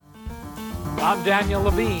I'm Daniel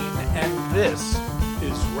Levine, and this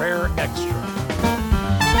is Rare Extra.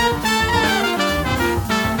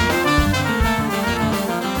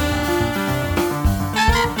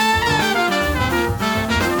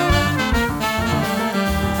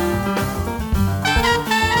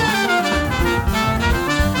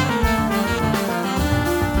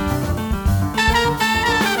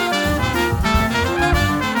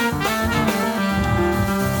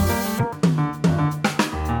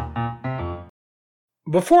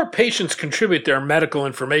 Before patients contribute their medical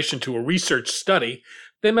information to a research study,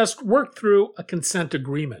 they must work through a consent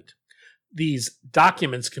agreement. These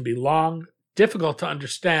documents can be long, difficult to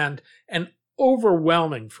understand, and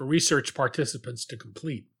overwhelming for research participants to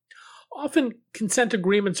complete. Often, consent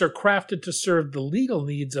agreements are crafted to serve the legal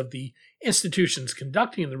needs of the institutions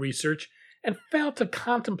conducting the research and fail to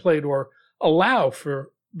contemplate or allow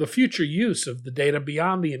for the future use of the data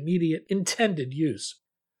beyond the immediate intended use.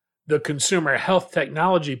 The consumer health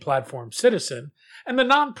technology platform Ciitizen and the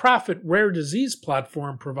nonprofit rare disease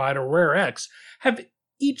platform provider RareX have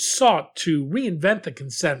each sought to reinvent the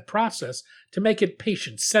consent process to make it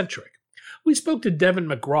patient-centric. We spoke to Devin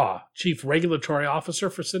McGraw, Chief Regulatory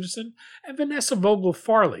Officer for Ciitizen, and Vanessa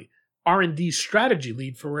Vogel-Farley, R&D Strategy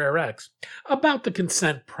Lead for RareX, about the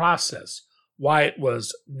consent process, why it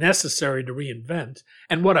was necessary to reinvent,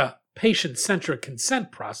 and what a patient-centric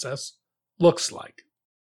consent process looks like.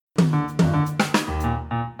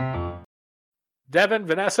 Devin,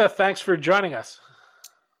 Vanessa, thanks for joining us.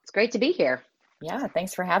 It's great to be here. Yeah,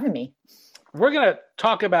 thanks for having me. We're going to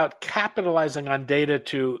talk about capitalizing on data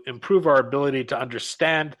to improve our ability to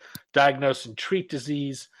understand, diagnose, and treat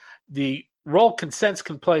disease, the role consents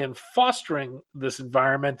can play in fostering this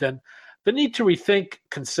environment, and the need to rethink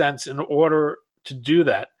consents in order to do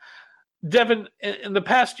that. Devin, in the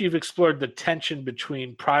past, you've explored the tension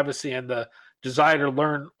between privacy and the desire to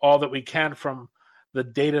learn all that we can from the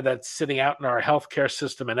data that's sitting out in our healthcare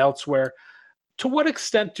system and elsewhere. To what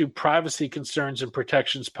extent do privacy concerns and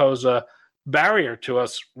protections pose a barrier to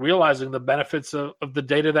us realizing the benefits of the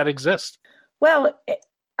data that exists? Well,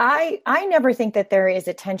 I never think that there is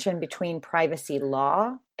a tension between privacy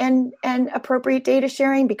law and appropriate data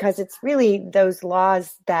sharing, because it's really those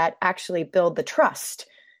laws that actually build the trust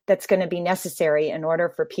that's going to be necessary in order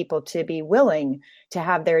for people to be willing to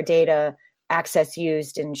have their data access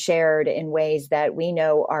used and shared in ways that we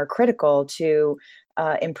know are critical to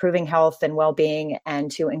improving health and well-being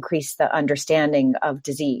and to increase the understanding of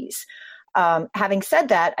disease. Having said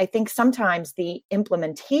that, I think sometimes the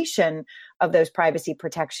implementation of those privacy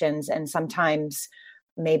protections and sometimes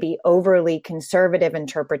maybe overly conservative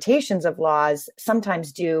interpretations of laws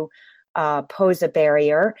sometimes do pose a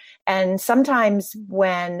barrier. And sometimes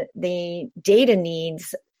when the data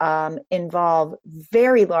needs involve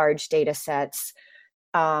very large data sets,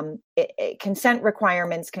 consent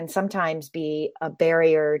requirements can sometimes be a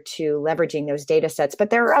barrier to leveraging those data sets. But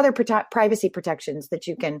there are other privacy protections that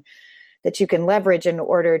you can leverage in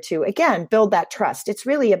order to, again, build that trust. It's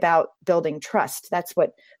really about building trust. That's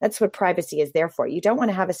what privacy is there for. You don't want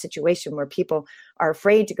to have a situation where people are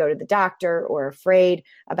afraid to go to the doctor or afraid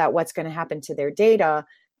about what's going to happen to their data.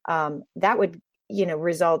 That would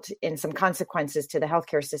result in some consequences to the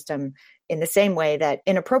healthcare system in the same way that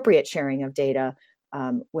inappropriate sharing of data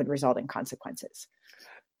would result in consequences.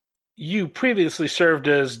 You previously served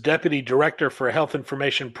as Deputy Director for Health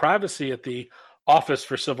Information Privacy at the Office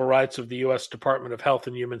for Civil Rights of the U.S. Department of Health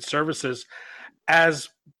and Human Services. As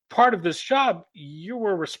part of this job, you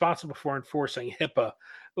were responsible for enforcing HIPAA.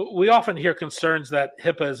 We often hear concerns that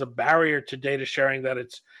HIPAA is a barrier to data sharing, that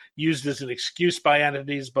it's used as an excuse by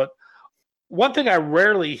entities, but one thing I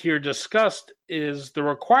rarely hear discussed is the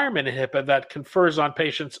requirement in HIPAA that confers on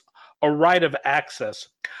patients a right of access.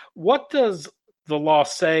 What does the law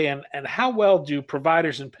say, and how well do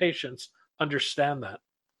providers and patients understand that?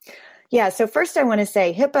 Yeah, so first I want to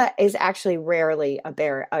say HIPAA is actually rarely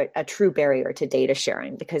a true barrier to data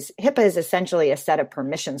sharing, because HIPAA is essentially a set of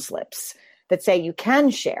permission slips that say you can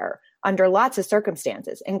share under lots of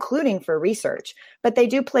circumstances, including for research, but they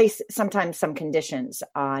do place sometimes some conditions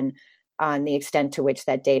on the extent to which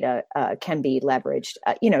that data can be leveraged,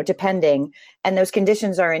 depending. And those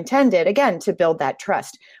conditions are intended, again, to build that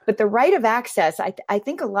trust. But the right of access, I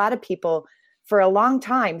think a lot of people for a long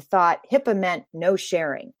time thought HIPAA meant no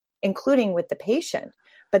sharing, including with the patient.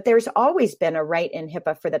 But there's always been a right in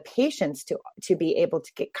HIPAA for the patients to be able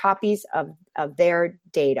to get copies of their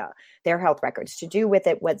data, their health records, to do with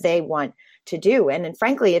it what they want to do. And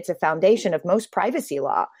frankly, it's a foundation of most privacy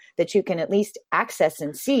law, that you can at least access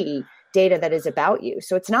and see data that is about you.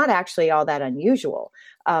 So it's not actually all that unusual,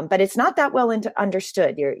 but it's not that well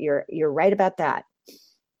understood. You're right about that.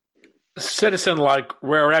 citizen like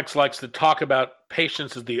RareX likes to talk about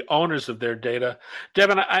patients as the owners of their data.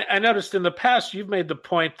 Devin, I noticed in the past you've made the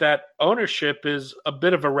point that ownership is a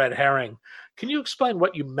bit of a red herring. Can you explain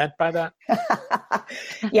what you meant by that?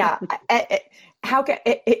 Yeah,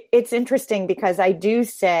 it's interesting because I do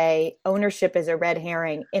say ownership is a red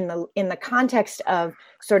herring in the context of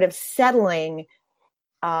sort of settling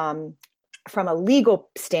from a legal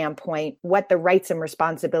standpoint what the rights and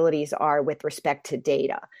responsibilities are with respect to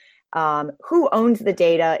data. Who owns the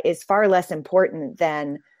data is far less important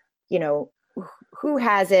than, who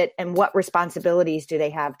has it and what responsibilities do they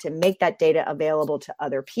have to make that data available to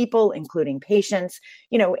other people, including patients.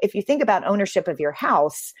 If you think about ownership of your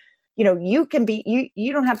house, you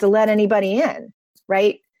don't have to let anybody in,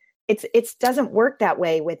 right? It doesn't work that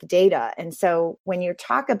way with data. And so when you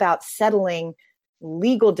talk about settling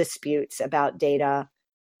legal disputes about data,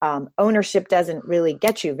 ownership doesn't really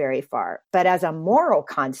get you very far. But as a moral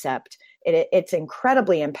concept, it's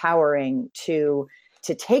incredibly empowering to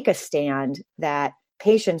take a stand that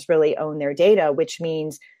patients really own their data, which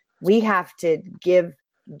means we have to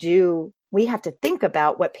think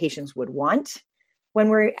about what patients would want when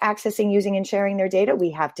we're accessing, using, and sharing their data. We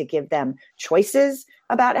have to give them choices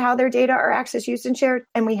about how their data are accessed, used, and shared,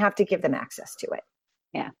 and we have to give them access to it.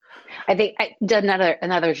 Yeah. I think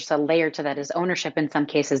another just a layer to that is ownership in some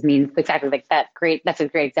cases means exactly like that. That's a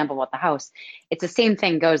great example about the house. It's the same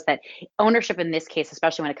thing goes that ownership in this case,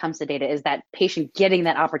 especially when it comes to data, is that patient getting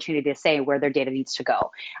that opportunity to say where their data needs to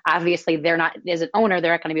go. Obviously, they're not, as an owner,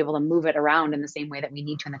 they're not going to be able to move it around in the same way that we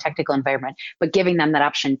need to in the technical environment, but giving them that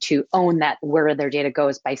option to own that where their data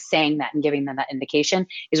goes by saying that and giving them that indication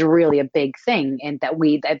is really a big thing. And that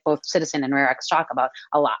both Citizen and RareX talk about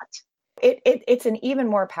a lot. It's an even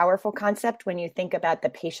more powerful concept when you think about the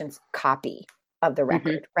patient's copy of the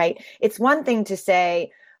record, right? It's one thing to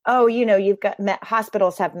say, oh, you've got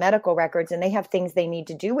hospitals have medical records and they have things they need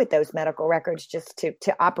to do with those medical records just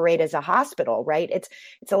to operate as a hospital, right? It's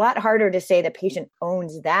a lot harder to say the patient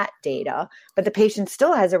owns that data, but the patient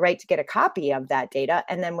still has a right to get a copy of that data.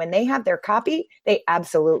 And then when they have their copy, they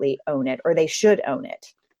absolutely own it, or they should own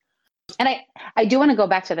it. And I do want to go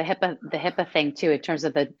back to the HIPAA thing too, in terms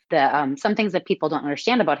of the some things that people don't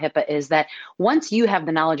understand about HIPAA is that once you have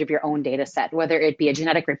the knowledge of your own data set, whether it be a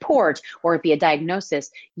genetic report or it be a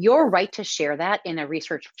diagnosis, your right to share that in a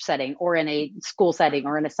research setting or in a school setting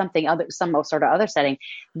or in some sort of other setting,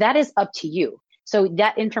 that is up to you. So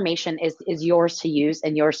that information is yours to use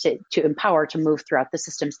and yours to empower to move throughout the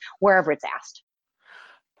systems wherever it's asked.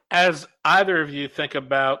 As either of you think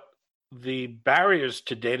about the barriers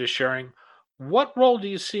to data sharing, what role do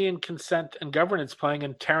you see in consent and governance playing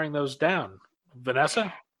in tearing those down?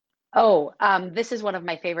 Vanessa? Oh, this is one of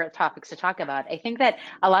my favorite topics to talk about. I think that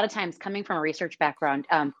a lot of times coming from a research background,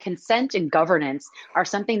 consent and governance are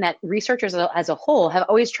something that researchers as a whole have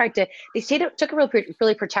always tried to, took a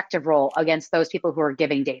really protective role against those people who are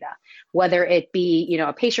giving data, whether it be,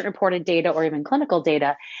 a patient reported data or even clinical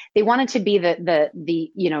data. They wanted to be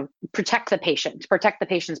protect the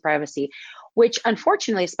patient's privacy, which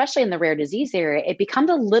unfortunately, especially in the rare disease area, it becomes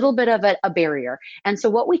a little bit of a barrier. And so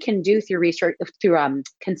what we can do through research, through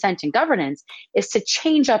consent and governance, is to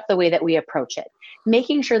change up the way that we approach it,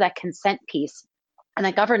 making sure that consent piece and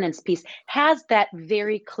the governance piece has that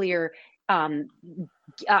very clear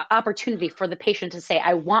opportunity for the patient to say,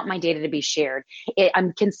 I want my data to be shared.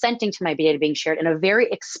 I'm consenting to my data being shared in a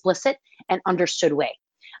very explicit and understood way.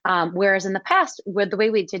 Whereas in the past, where the way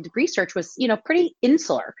we did research was, pretty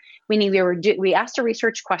insular, meaning we asked a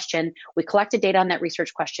research question, we collected data on that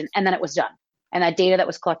research question, and then it was done. And that data that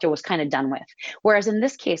was collected was kind of done with. Whereas in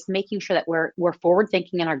this case, making sure that we're forward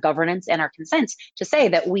thinking in our governance and our consents to say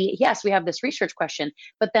that we have this research question,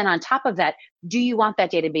 but then on top of that, do you want that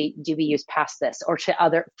data to be used past this or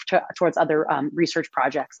towards other research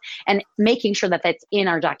projects? And making sure that that's in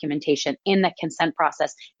our documentation, in that consent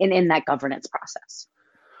process, and in that governance process.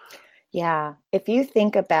 Yeah. If you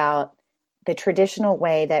think about the traditional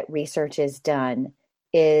way that research is done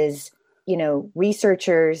is,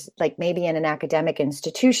 researchers, like maybe in an academic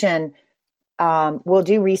institution, will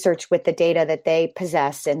do research with the data that they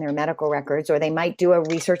possess in their medical records, or they might do a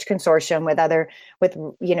research consortium with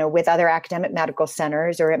other academic medical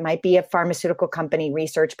centers, or it might be a pharmaceutical company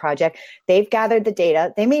research project. They've gathered the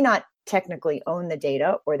data. They may not technically own the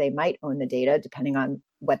data, or they might own the data depending on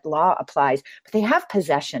what law applies, but they have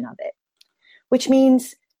possession of it, which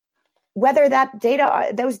means whether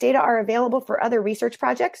those data are available for other research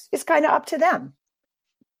projects is kind of up to them.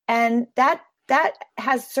 And that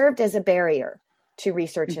has served as a barrier to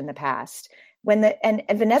research in the past. And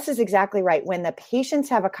Vanessa's exactly right. When the patients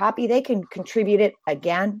have a copy, they can contribute it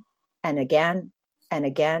again and again and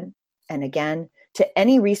again and again to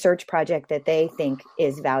any research project that they think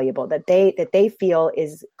is valuable, that they feel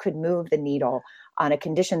could move the needle on a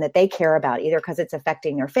condition that they care about, either because it's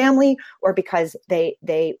affecting their family or because they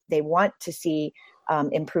want to see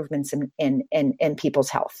improvements in people's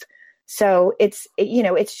health. So it's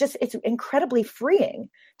incredibly freeing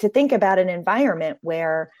to think about an environment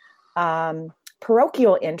where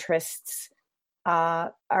parochial interests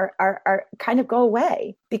are kind of go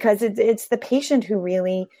away, because it's the patient who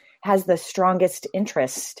really has the strongest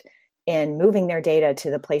interest in moving their data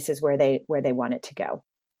to the places where they want it to go.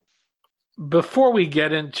 Before we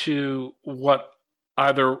get into what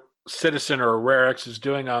either Ciitizen or RareX is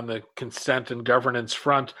doing on the consent and governance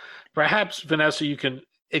front, perhaps, Vanessa, you can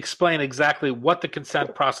explain exactly what the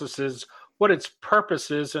consent process is, what its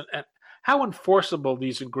purpose is, and how enforceable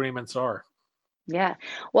these agreements are. Yeah.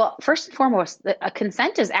 Well, first and foremost, a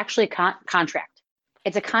consent is actually a contract.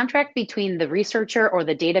 It's a contract between the researcher or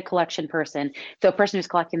the data collection person, the person who's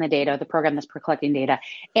collecting the data, the program that's collecting data,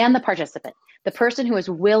 and the participant, the person who is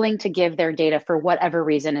willing to give their data for whatever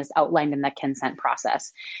reason is outlined in the consent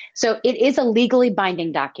process. So it is a legally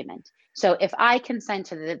binding document. So if I consent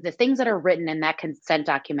to the things that are written in that consent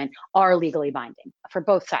document are legally binding for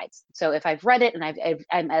both sides. So if I've read it and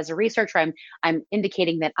I'm as a researcher, I'm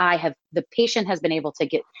indicating that the patient has been able to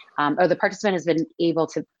get, or the participant has been able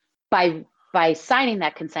to, by signing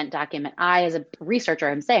that consent document, I, as a researcher,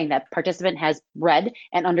 am saying that participant has read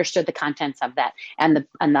and understood the contents of that. And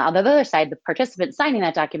on the other side, the participant signing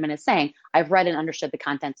that document is saying, I've read and understood the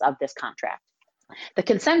contents of this contract. The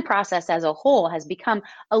consent process as a whole has become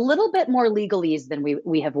a little bit more legalese than we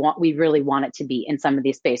really want it to be in some of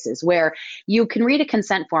these spaces, where you can read a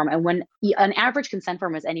consent form, and when an average consent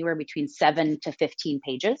form is anywhere between 7 to 15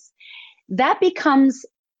 pages, that becomes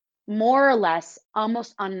more or less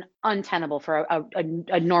almost untenable for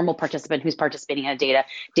a normal participant who's participating in a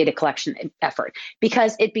data collection effort,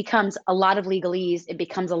 because it becomes a lot of legalese. It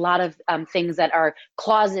becomes a lot of things that are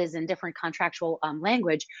clauses and different contractual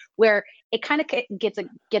language, where it kind of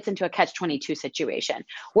gets into a catch-22 situation.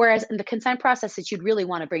 Whereas in the consent process that you'd really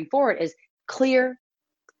want to bring forward is clear,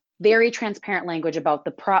 very transparent language about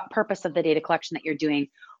the purpose of the data collection that you're doing,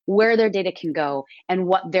 where their data can go, and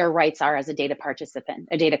what their rights are as a data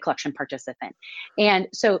collection participant. And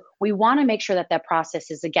so we want to make sure that process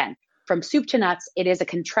is, again, from soup to nuts, it is a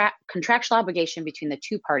contractual obligation between the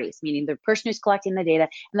two parties, meaning the person who's collecting the data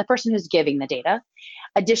and the person who's giving the data.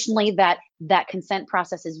 Additionally, that consent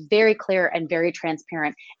process is very clear and very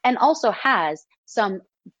transparent, and also has some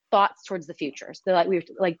thoughts towards the future. So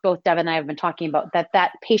like both Devin and I have been talking about,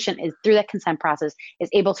 that patient is, through that consent process, is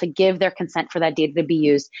able to give their consent for that data to be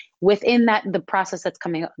used within the process that's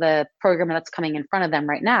coming, the program that's coming in front of them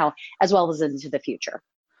right now, as well as into the future.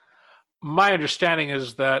 My understanding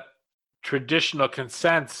is that traditional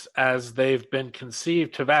consents, as they've been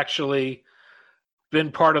conceived, have actually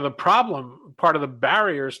been part of the problem, part of the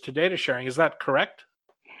barriers to data sharing. Is that correct?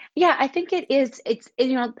 Yeah, I think it is.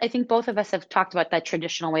 I think both of us have talked about that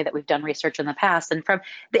traditional way that we've done research in the past. And from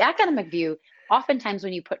the academic view, oftentimes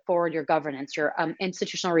when you put forward your governance, your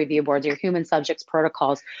institutional review boards, your human subjects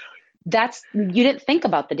protocols, you didn't think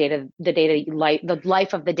about the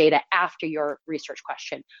life of the data after your research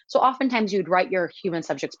question. So oftentimes you'd write your human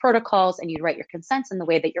subjects protocols and you'd write your consents in the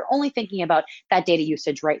way that you're only thinking about that data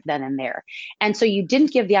usage right then and there. And so you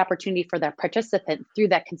didn't give the opportunity for the participant through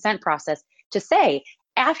that consent process to say,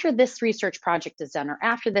 after this research project is done, or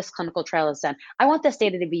after this clinical trial is done, I want this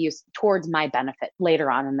data to be used towards my benefit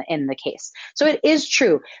later on in the case. So it is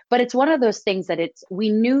true, but it's one of those things that we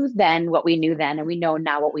knew then what we knew then, and we know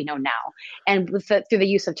now what we know now. And through the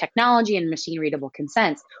use of technology and machine readable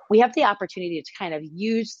consents, we have the opportunity to kind of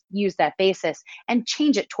use that basis and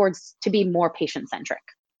change it to be more patient centric.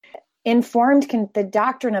 The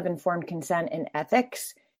doctrine of informed consent in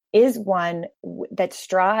ethics is one that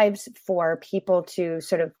strives for people to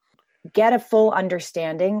sort of get a full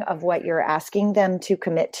understanding of what you're asking them to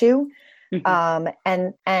commit to. Mm-hmm.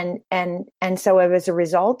 And so as a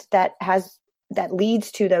result, that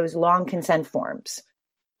leads to those long consent forms,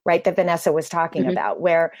 right, that Vanessa was talking mm-hmm. about,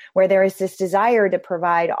 where there is this desire to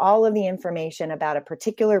provide all of the information about a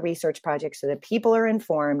particular research project so that people are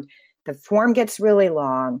informed. The form gets really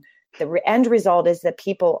long. The end result is that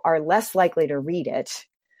people are less likely to read it.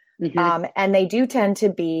 Mm-hmm. And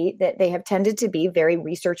they have tended to be very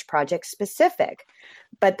research project specific,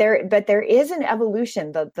 but there is an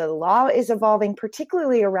evolution. The law is evolving,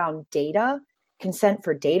 particularly around data, consent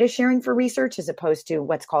for data sharing for research, as opposed to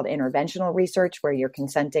what's called interventional research, where you're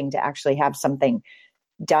consenting to actually have something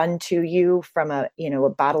done to you from a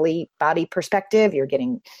bodily body perspective. You're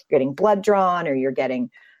getting blood drawn, or you're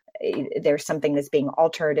getting there's something that's being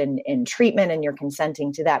altered in treatment and you're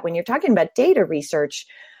consenting to that. When you're talking about data research,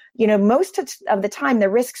 most of the time the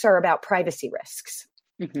risks are about privacy risks.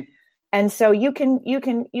 Mm-hmm. And so you can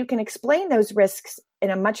explain those risks in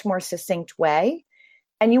a much more succinct way.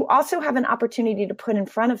 And you also have an opportunity to put in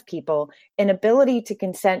front of people an ability to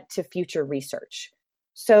consent to future research.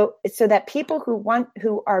 So that people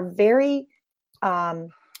who are very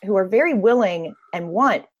willing and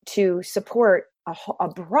want to support a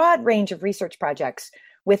broad range of research projects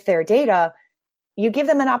with their data, you give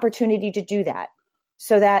them an opportunity to do that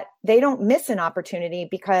so that they don't miss an opportunity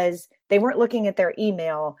because they weren't looking at their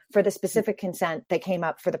email for the specific consent that came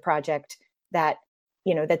up for the project that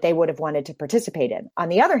they would have wanted to participate in. On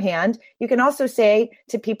the other hand, you can also say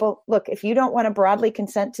to people, look, if you don't want to broadly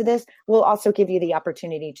consent to this, we'll also give you the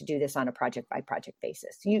opportunity to do this on a project by project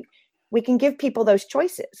basis. We can give people those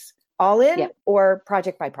choices, all in or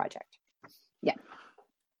project by project. Yeah.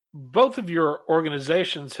 Both of your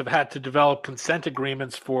organizations have had to develop consent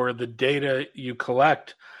agreements for the data you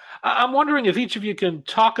collect. I'm wondering if each of you can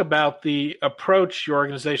talk about the approach your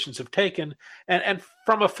organizations have taken and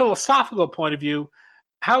from a philosophical point of view,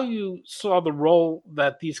 how you saw the role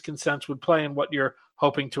that these consents would play in what you're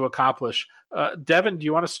hoping to accomplish. Devin, do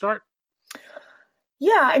you want to start?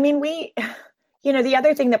 Yeah, I mean, the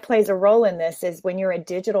other thing that plays a role in this is when you're a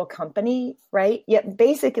digital company, right? Yet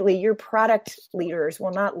basically your product leaders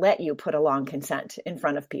will not let you put a long consent in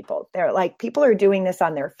front of people. They're like, people are doing this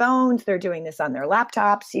on their phones. They're doing this on their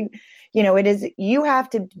laptops. You have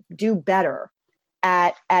to do better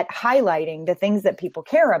at highlighting the things that people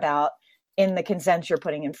care about in the consents you're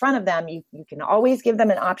putting in front of them. You can always give them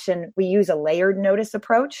an option. We use a layered notice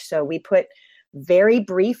approach. So we put very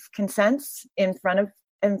brief consents in front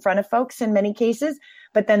of folks in many cases,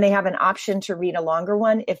 but then they have an option to read a longer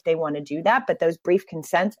one if they want to do that. But those brief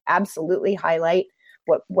consents absolutely highlight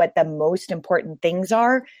what the most important things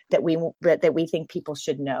are that we think people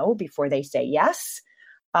should know before they say yes.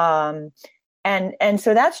 And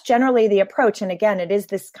so that's generally the approach. And again, it is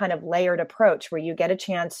this kind of layered approach where you get a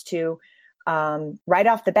chance to right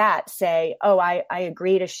off the bat say, oh, I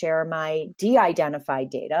agree to share my de-identified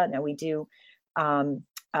data. Now we do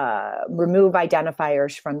remove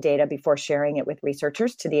identifiers from data before sharing it with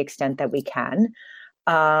researchers to the extent that we can.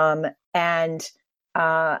 And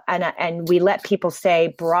we let people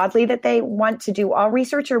say broadly that they want to do all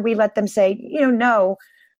research, or we let them say, no,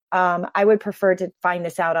 I would prefer to find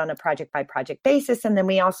this out on a project by project basis. And then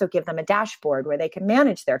we also give them a dashboard where they can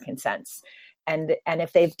manage their consents. And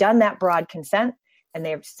if they've done that broad consent and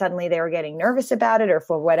they were getting nervous about it, or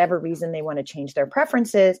for whatever reason they want to change their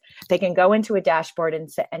preferences, they can go into a dashboard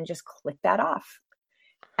and just click that off.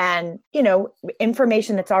 And,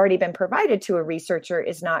 information that's already been provided to a researcher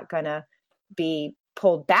is not going to be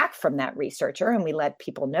pulled back from that researcher. And we let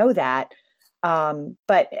people know that.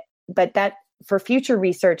 But that for future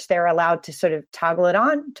research, they're allowed to sort of toggle it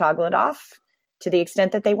on, toggle it off to the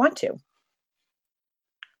extent that they want to.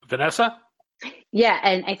 Vanessa? Yeah,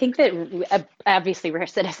 and I think that obviously Rare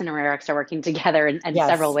Citizen and RareX are working together in yes.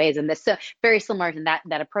 several ways, and this so very similar in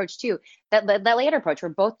that approach too. That layered approach, we're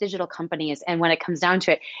both digital companies, and when it comes down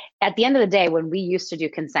to it, at the end of the day, when we used to do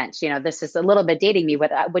consent, this is a little bit dating me,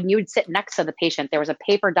 but when you would sit next to the patient, there was a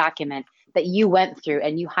paper document that you went through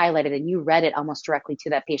and you highlighted and you read it almost directly to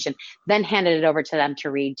that patient, then handed it over to them to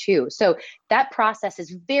read too. So that process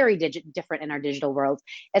is very different in our digital world,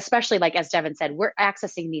 especially like as Devin said, we're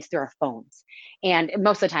accessing these through our phones. And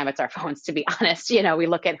most of the time it's our phones, to be honest. We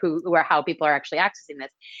look at who or how people are actually accessing this.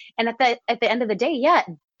 And at the end of the day,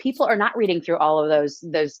 people are not reading through all of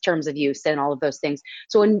those terms of use and all of those things.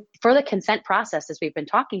 So for the consent process, as we've been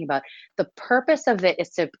talking about, the purpose of it is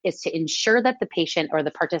to ensure that the patient or the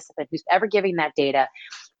participant who's ever giving that data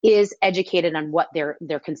is educated on what they're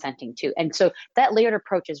consenting to. And so that layered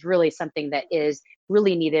approach is really something that is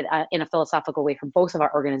really needed in a philosophical way from both of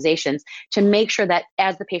our organizations to make sure that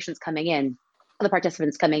as the patient's coming in, the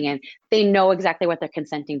participants coming in, they know exactly what they're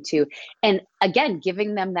consenting to. And again,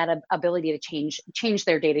 giving them that ability to change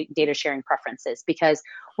their data sharing preferences, because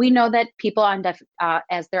we know that people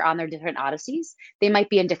as they're on their different odysseys, they might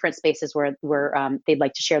be in different spaces where they'd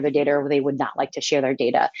like to share their data or they would not like to share their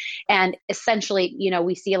data. And essentially,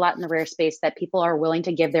 we see a lot in the rare space that people are willing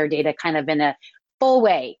to give their data kind of in a full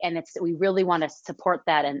way. And we really want to support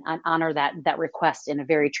that and honor that request in a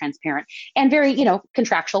very transparent and very,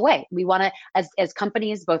 contractual way. We want to, as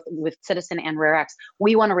companies, both with Citizen and RareX,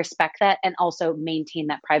 we want to respect that and also maintain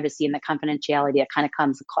that privacy and the confidentiality that kind of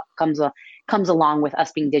comes along with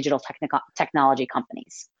us being digital technology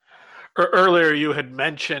companies. Earlier, you had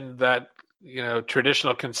mentioned that,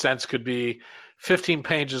 traditional consents could be 15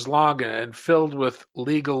 pages long and filled with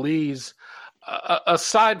legalese.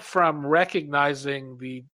 Aside from recognizing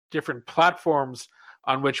the different platforms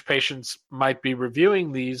on which patients might be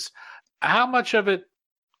reviewing these, how much of it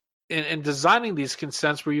in designing these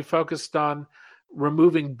consents were you focused on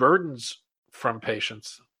removing burdens from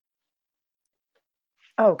patients?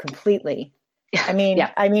 Oh, completely. I mean,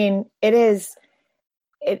 Yeah.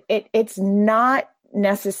 it's not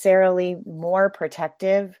necessarily more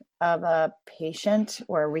protective of a patient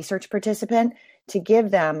or a research participant to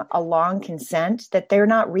give them a long consent that they're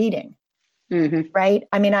not reading. Mm-hmm. Right.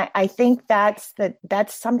 I mean, I think that's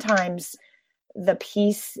sometimes the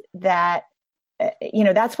piece that,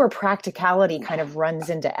 that's where practicality kind of runs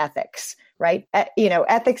into ethics, right?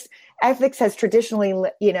 Ethics has traditionally,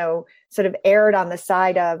 sort of erred on the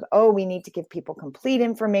side of, we need to give people complete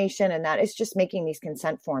information. And that is just making these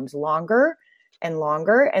consent forms longer and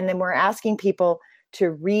longer. And then we're asking people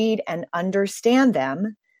to read and understand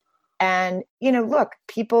them. And, look,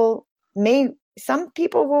 some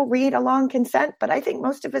people will read a long consent, but I think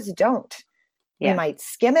most of us don't. Yeah. We might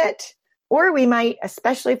skim it, or we might,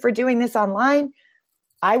 especially if we're doing this online,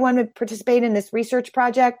 I want to participate in this research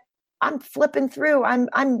project. I'm flipping through. I'm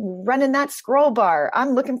running that scroll bar.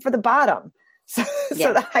 I'm looking for the bottom so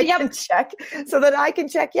that I can check. So that I can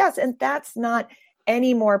check yes, and that's not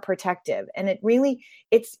any more protective. And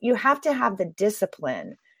you have to have the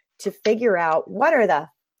discipline to figure out what are the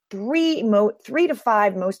 3 to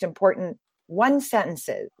 5 most important one sentence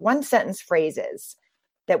phrases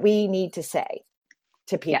that we need to say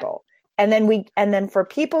to people. Yeah. And then for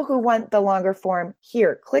people who want the longer form,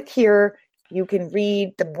 click here. You can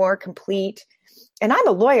read the more complete. And I'm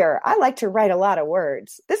a lawyer. I like to write a lot of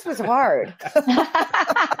words. This was hard.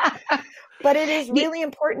 But it is really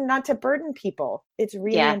important not to burden people. It's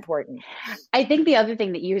really important. I think the other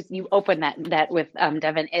thing that you opened that with,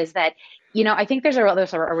 Devin, is that, I think there's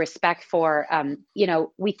a respect for,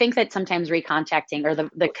 we think that sometimes recontacting or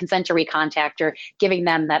the consent to recontact or giving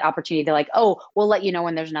them that opportunity to we'll let you know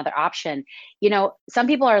when there's another option. Some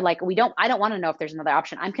people are like, I don't want to know if there's another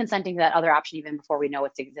option. I'm consenting to that other option even before we know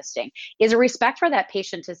it's existing. Is a respect for that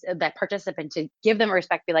patient, that participant, to give them a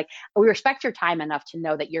respect, be like, we respect your time enough to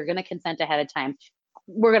know that you're going to consent ahead of time.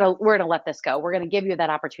 We're gonna let this go. We're gonna give you that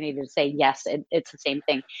opportunity to say yes, it's the same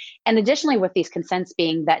thing. And additionally, with these consents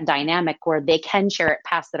being that dynamic where they can share it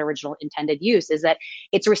past that original intended use, is that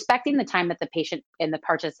it's respecting the time that the patient and the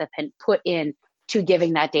participant put in to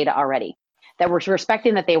giving that data already. That we're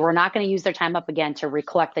respecting that they were not going to use their time up again to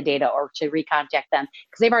recollect the data or to recontact them,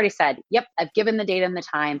 because they've already said, yep, I've given the data and the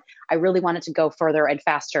time. I really wanted to go further and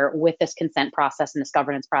faster with this consent process and this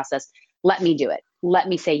governance process. Let me do it. Let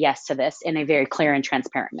me say yes to this in a very clear and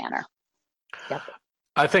transparent manner. Yep.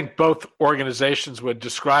 I think both organizations would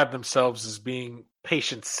describe themselves as being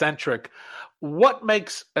patient-centric. What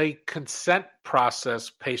makes a consent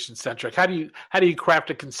process patient-centric? How do you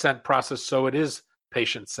craft a consent process so it is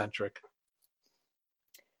patient-centric?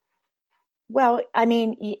 Well, I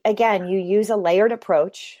mean, again, you use a layered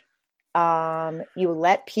approach. You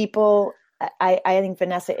let people, I think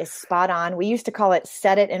Vanessa is spot on. We used to call it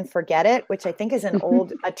set it and forget it, which I think is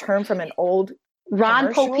a term from an old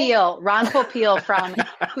Ron Popeil from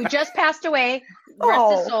who just passed away,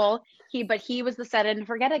 rest his soul. He was the set it and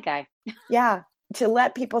forget it guy. Yeah. To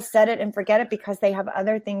let people set it and forget it because they have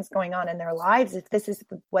other things going on in their lives. If this is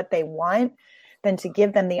what they want, then to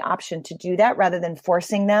give them the option to do that rather than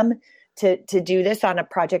forcing them to do this on a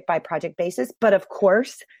project by project basis. But of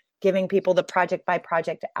course, giving people the project by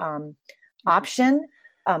project option,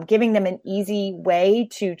 giving them an easy way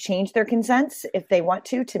to change their consents if they want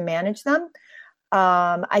to manage them.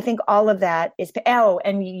 I think all of that is,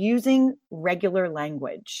 and using regular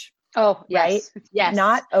language. Oh, yes. Right? Yes.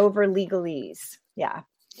 Not over legalese. Yeah.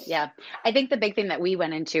 Yeah. I think the big thing that we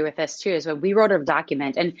went into with this too is when we wrote a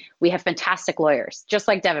document, and we have fantastic lawyers, just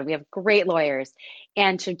like Devin, we have great lawyers,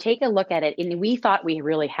 and to take a look at it, and we thought we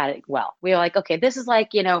really had it well. We were like, okay, this is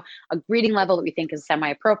like, a reading level that we think is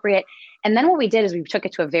semi-appropriate. And then what we did is we took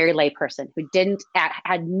it to a very lay person who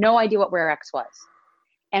had no idea what Rare X was.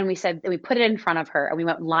 And we said, we put it in front of her and we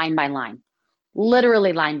went line by line.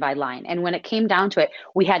 Literally line by line. And when it came down to it,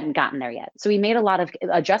 we hadn't gotten there yet. So we made a lot of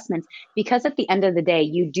adjustments because at the end of the day,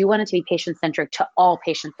 you do want it to be patient-centric to all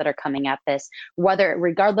patients that are coming at this,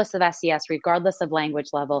 regardless of SES, regardless of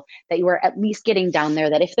language level, that you are at least getting down there,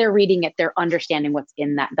 that if they're reading it, they're understanding what's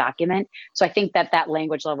in that document. So I think that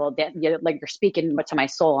language level, like you're speaking to my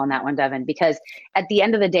soul on that one, Devin, because at the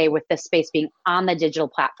end of the day, with this space being on the digital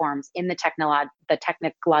platforms in the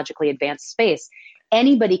technologically advanced space,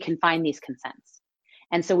 anybody can find these consents.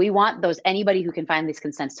 And so we want anybody who can find these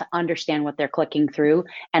consents to understand what they're clicking through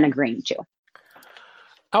and agreeing to.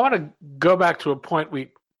 I want to go back to a point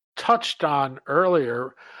we touched on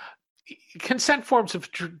earlier. Consent forms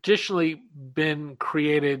have traditionally been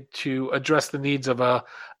created to address the needs of a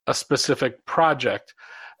specific project.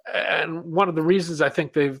 And one of the reasons I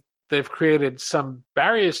think they've created some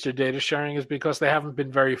barriers to data sharing is because they haven't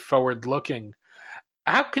been very forward-looking.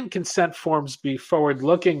 How can consent forms be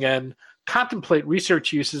forward-looking and contemplate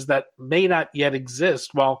research uses that may not yet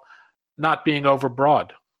exist while not being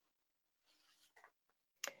overbroad?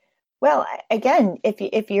 Well, again,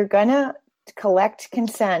 if you're going to collect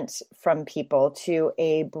consent from people to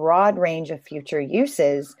a broad range of future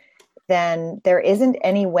uses, then there isn't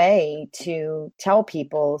any way to tell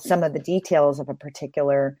people some of the details of a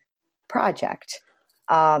particular project.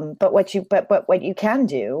 But what you can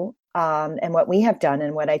do, and what we have done,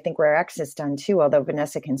 and what I think RareX has done too, although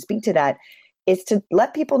Vanessa can speak to that, is to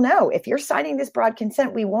let people know, if you're signing this broad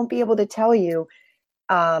consent, we won't be able to tell you,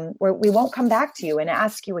 we won't come back to you and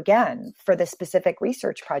ask you again for the specific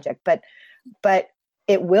research project, but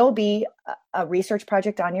it will be a research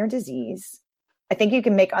project on your disease. I think you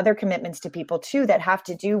can make other commitments to people too that have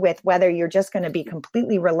to do with whether you're just going to be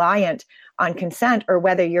completely reliant on consent or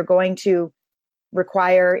whether you're going to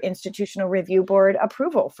require institutional review board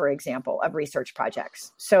approval, for example, of research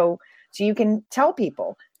projects. So you can tell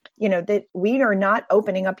people, that we are not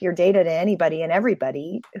opening up your data to anybody and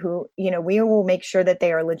everybody who, we will make sure that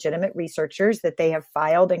they are legitimate researchers, that they have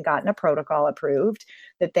filed and gotten a protocol approved,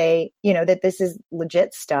 that they, that this is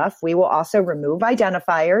legit stuff. We will also remove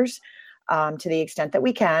identifiers to the extent that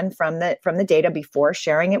we can from the data before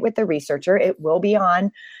sharing it with the researcher. It will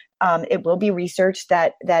be research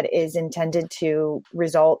that is intended to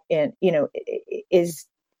result in, is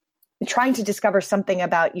trying to discover something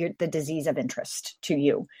about the disease of interest to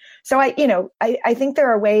you. So I think there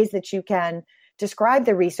are ways that you can describe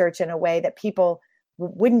the research in a way that people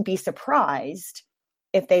wouldn't be surprised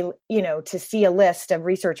if they, to see a list of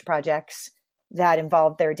research projects that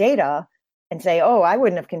involve their data and say, oh, I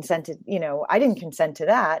wouldn't have consented, I didn't consent to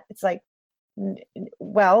that. It's like,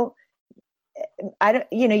 well, I don't,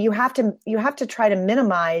 you have to try to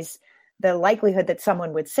minimize the likelihood that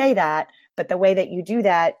someone would say that, but the way that you do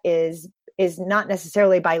that is not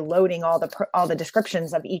necessarily by loading all the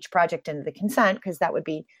descriptions of each project into the consent, because that would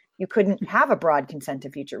be, you couldn't have a broad consent to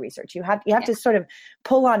future research. You have to sort of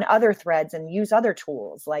pull on other threads and use other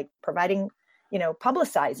tools like providing,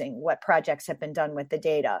 publicizing what projects have been done with the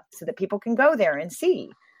data so that people can go there and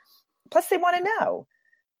see. Plus they want to know.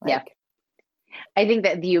 I think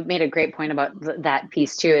that you made a great point about that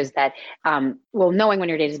piece too, is that, knowing when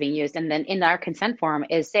your data is being used, and then in our consent form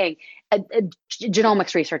is saying,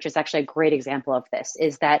 genomics research is actually a great example of this,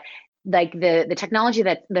 is that like the technology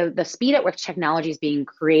that the speed at which technology is being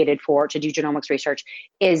created to do genomics research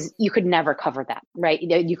is, you could never cover that, right?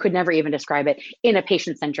 You could never even describe it in a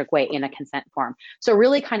patient-centric way in a consent form. So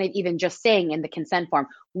really kind of even just saying in the consent form,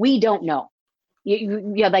 we don't know.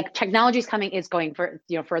 Like technology is going for,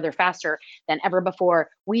 further faster than ever before.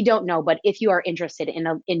 We don't know, but if you are interested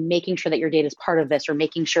in making sure that your data is part of this, or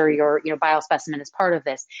making sure your biospecimen is part of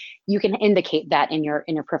this, you can indicate that in your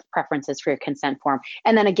preferences for your consent form.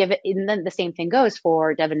 And then and then the same thing goes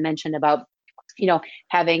for, Devin mentioned about,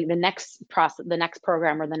 having the next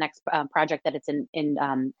program or the next project that it's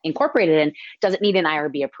incorporated in, does it need an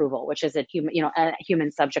IRB approval, which is a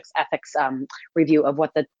human subjects ethics review of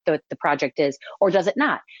what the project is, or does it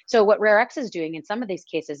not? So what RareX is doing in some of these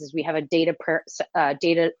cases is we have a data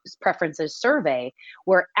preferences survey,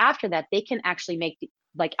 where after that they can actually make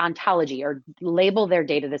like ontology or label their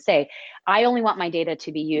data to say, I only want my data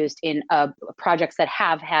to be used in projects that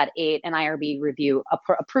have had an IRB review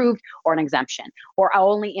approved or an exemption, or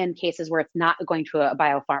only in cases where it's not going to a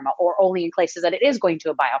biopharma, or only in places that it is going to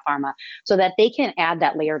a biopharma, so that they can add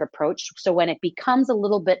that layered approach. So when it becomes a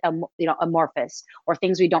little bit amorphous, or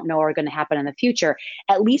things we don't know are going to happen in the future,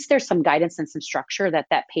 at least there's some guidance and some structure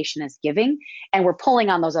that patient is giving. And we're pulling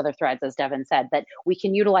on those other threads, as Devin said, that we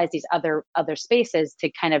can utilize these other spaces to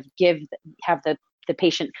kind of have the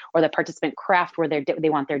patient or the participant craft where they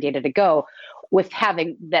want their data to go, with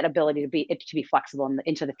having that ability to be flexible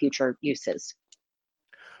into the future uses.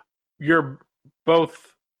 You're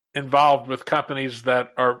both involved with companies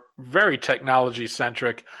that are very technology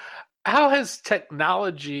centric. How has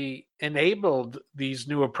technology enabled these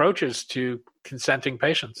new approaches to consenting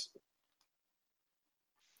patients?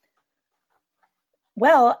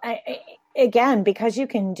 Well, again, because you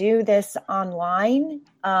can do this online,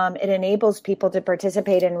 it enables people to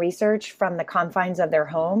participate in research from the confines of their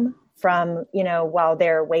home, from, while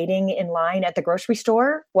they're waiting in line at the grocery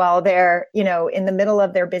store, while they're, in the middle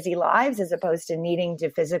of their busy lives, as opposed to needing to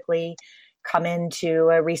physically, come into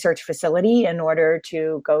a research facility in order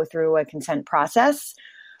to go through a consent process.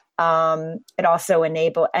 It also and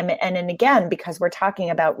again, because we're talking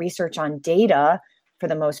about research on data for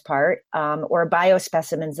the most part, or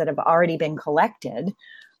biospecimens that have already been collected,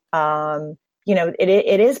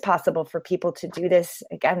 it is possible for people to do this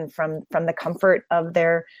again from the comfort of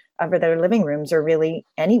their living rooms or really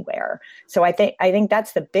anywhere. So I think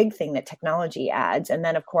that's the big thing that technology adds. And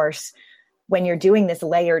then of course, when you're doing this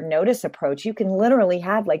layered notice approach, you can literally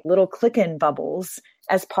have like little click-in bubbles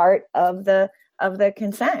as part of the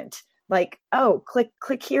consent. Like, oh,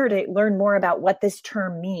 click here to learn more about what this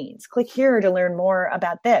term means. Click here to learn more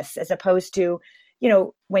about this, as opposed to,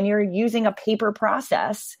 when you're using a paper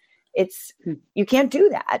process, you can't do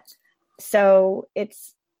that. So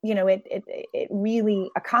it's, it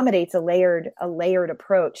really accommodates a layered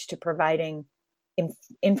approach to providing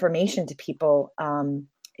information to people,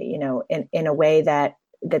 in a way that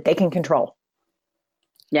they can control.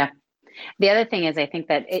 Yeah. The other thing is, I think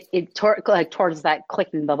that towards that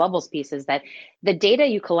clicking the bubbles piece is that the data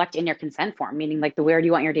you collect in your consent form, meaning like where do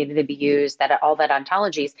you want your data to be used, all that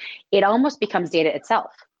ontologies, it almost becomes data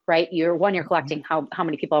itself, right? You're collecting how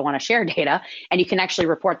many people want to share data, and you can actually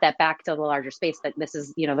report that back to the larger space that this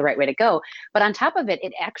is, the right way to go. But on top of it,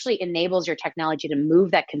 it actually enables your technology to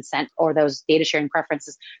move that consent or those data sharing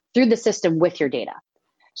preferences through the system with your data.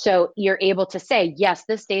 So you're able to say, yes,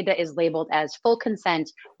 this data is labeled as full consent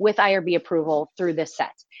with IRB approval through this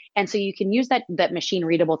set. And so you can use that machine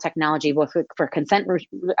readable technology both for consent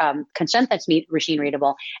that's machine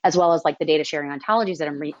readable, as well as like the data sharing ontologies that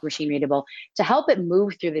are machine readable, to help it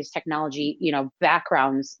move through these technology,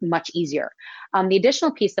 backgrounds much easier. The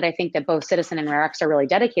additional piece that I think that both Ciitizen and RareX are really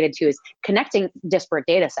dedicated to is connecting disparate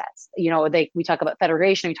data sets. We talk about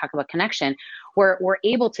federation, we talk about connection. We're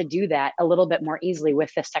able to do that a little bit more easily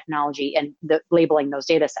with this technology and labeling those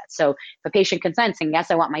data sets. So if a patient consents saying,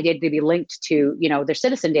 yes, I want my data to be linked to, their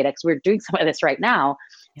Ciitizen data, because we're doing some of this right now,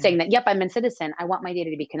 saying that, yep, I'm in Ciitizen, I want my data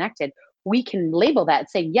to be connected. We can label that and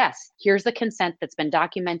say, yes, here's the consent that's been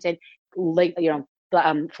documented, flagged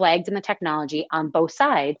in the technology on both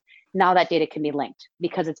sides. Now that data can be linked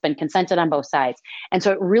because it's been consented on both sides. And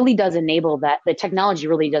so it really does enable that. The technology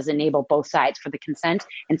really does enable both sides for the consent,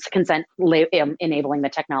 and consent enabling the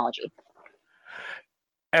technology.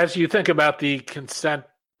 As you think about the consent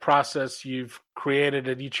process you've created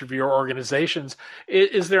at each of your organizations,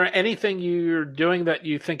 is there anything you're doing that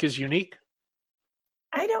you think is unique?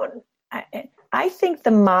 I think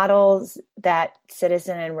the models that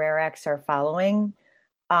Ciitizen and RareX are following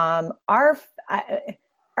are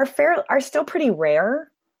still pretty rare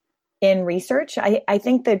in research. I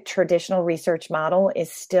think the traditional research model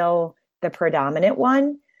is still the predominant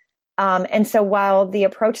one. And so while the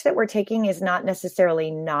approach that we're taking is not necessarily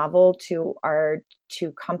novel to our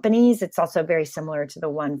two companies, it's also very similar to the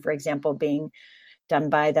one, for example, being done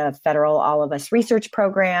by the federal All of Us research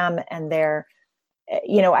program. And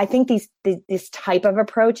I think this type of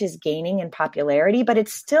approach is gaining in popularity, but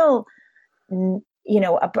it's still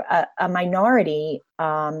a minority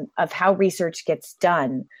of how research gets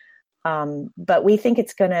done. But we think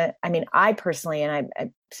it's going to, I personally, and I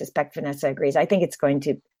suspect Vanessa agrees, I think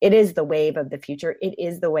it is the wave of the future. It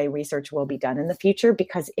is the way research will be done in the future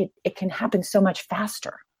because it can happen so much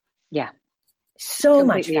faster. Yeah. So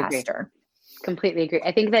much faster. Completely agree.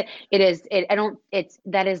 I think that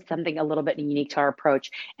that is something a little bit unique to our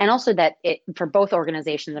approach. And also that for both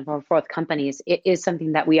organizations and for both companies, it is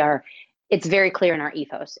something that it's very clear in our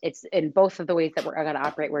ethos. It's in both of the ways that we're going to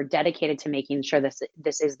operate. We're dedicated to making sure this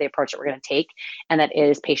is the approach that we're going to take, and that it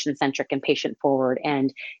is patient-centric and patient-forward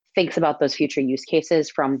and thinks about those future use cases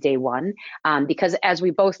from day one. Because as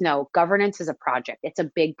we both know, governance is a project. It's a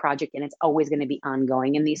big project, and it's always going to be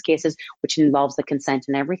ongoing in these cases, which involves the consent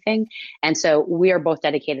and everything. And so we are both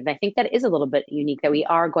dedicated. I think that is a little bit unique that we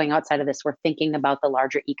are going outside of this. We're thinking about the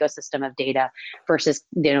larger ecosystem of data versus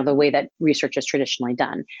the way that research is traditionally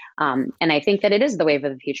done. And I think that it is the wave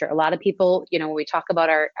of the future. A lot of people, when we talk about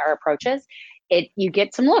our approaches, you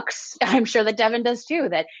get some looks. I'm sure that Devin does too.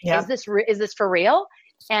 That is this for real?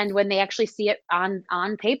 And when they actually see it on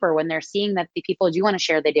paper, when they're seeing that the people do want to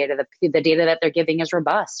share the data, the data that they're giving is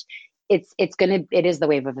robust, it is the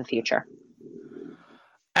wave of the future.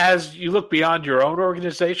 As you look beyond your own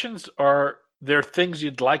organizations, are there things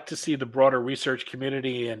you'd like to see the broader research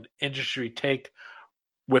community and industry take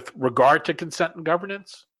with regard to consent and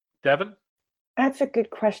governance? Devin? That's a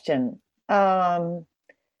good question. I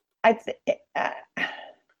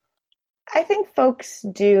think folks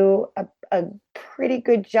do a pretty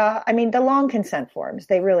good job. The long consent forms,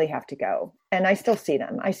 they really have to go. And I still see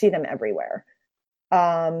them. I see them everywhere.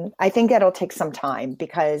 I think that'll take some time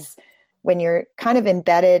because, when you're kind of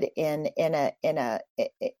embedded in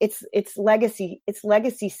it's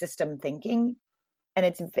legacy system thinking, and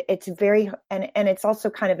it's very and it's also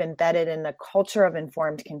kind of embedded in the culture of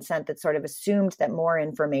informed consent that sort of assumed that more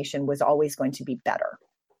information was always going to be better,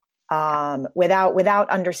 without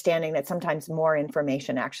understanding that sometimes more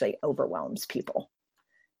information actually overwhelms people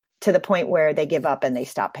to the point where they give up and they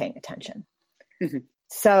stop paying attention. Mm-hmm.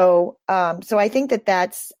 So I think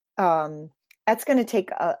that's going to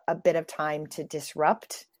take a bit of time to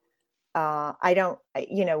disrupt. The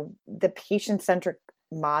patient-centric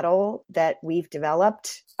model that we've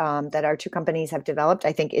developed, that our two companies have developed,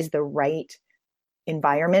 I think is the right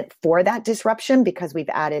environment for that disruption, because we've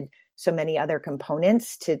added so many other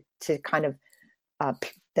components to kind of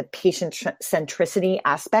the patient centricity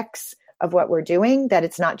aspects of what we're doing, that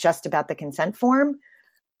it's not just about the consent form.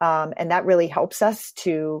 And that really helps us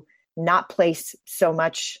to not place so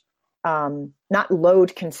much, not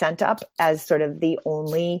load consent up as sort of the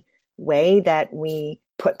only way that we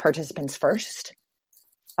put participants first.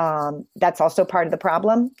 That's also part of the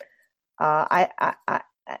problem. I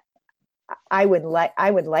would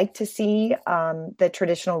like to see the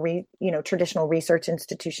traditional research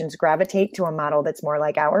institutions gravitate to a model that's more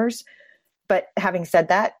like ours. But having said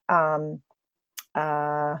that, I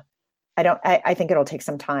think it'll take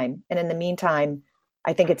some time. And in the meantime,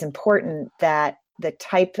 I think it's important that the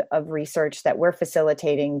type of research that we're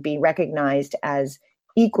facilitating be recognized as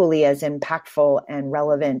equally as impactful and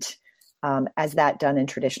relevant as that done in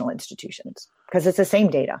traditional institutions, because it's the same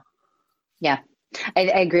data. Yeah. I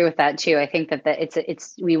agree with that too. I think that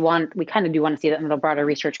we kind of do want to see that in the broader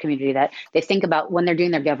research community, that they think about when they're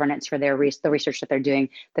doing their governance for the research that they're doing,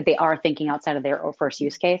 that they are thinking outside of their first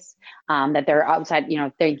use case, that they're outside,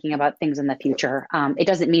 thinking about things in the future. It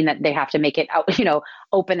doesn't mean that they have to make it out,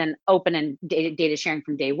 open and data sharing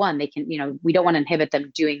from day one. They can, we don't want to inhibit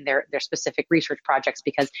them doing their specific research projects,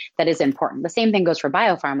 because that is important. The same thing goes for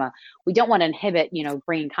biopharma. We don't want to inhibit,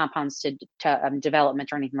 bringing compounds to development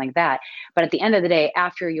or anything like that. But at the end of the day,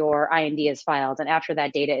 after your IND is filed and after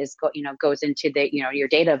that data is goes into the your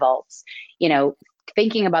data vaults,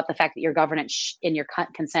 thinking about the fact that your governance in your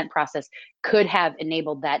consent process could have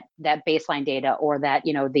enabled that baseline data, or that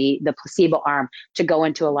the placebo arm to go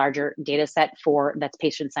into a larger data set that's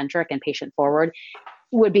patient centric and patient forward,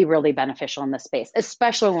 would be really beneficial in this space,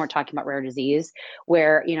 especially when we're talking about rare disease,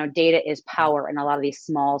 where data is power in a lot of these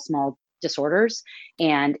small disorders.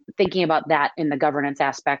 And thinking about that in the governance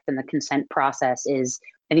aspect and the consent process is,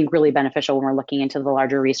 I think, really beneficial when we're looking into the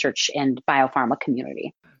larger research and biopharma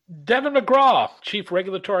community. Devin McGraw, Chief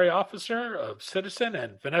Regulatory Officer of Citizen,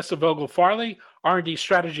 and Vanessa Vogel-Farley, R&D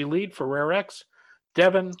Strategy Lead for RareX.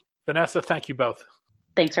 Devin, Vanessa, thank you both.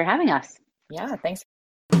 Thanks for having us. Yeah, thanks.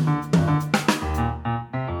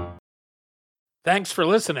 Thanks for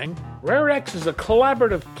listening. RareX is a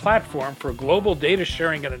collaborative platform for global data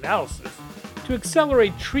sharing and analysis to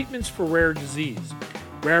accelerate treatments for rare disease.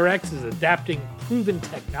 RareX is adapting proven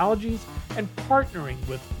technologies and partnering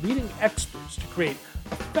with leading experts to create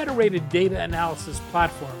a federated data analysis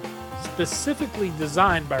platform specifically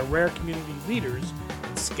designed by rare community leaders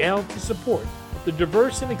and scaled to support the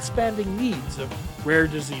diverse and expanding needs of rare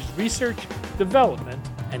disease research, development,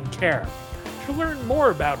 and care. To learn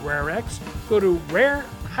more about RareX, go to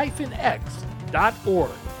rare-x.org.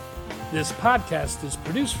 This podcast is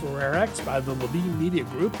produced for RareX by the Levine Media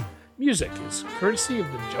Group. Music is courtesy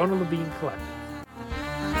of the Jonah Levine Collective.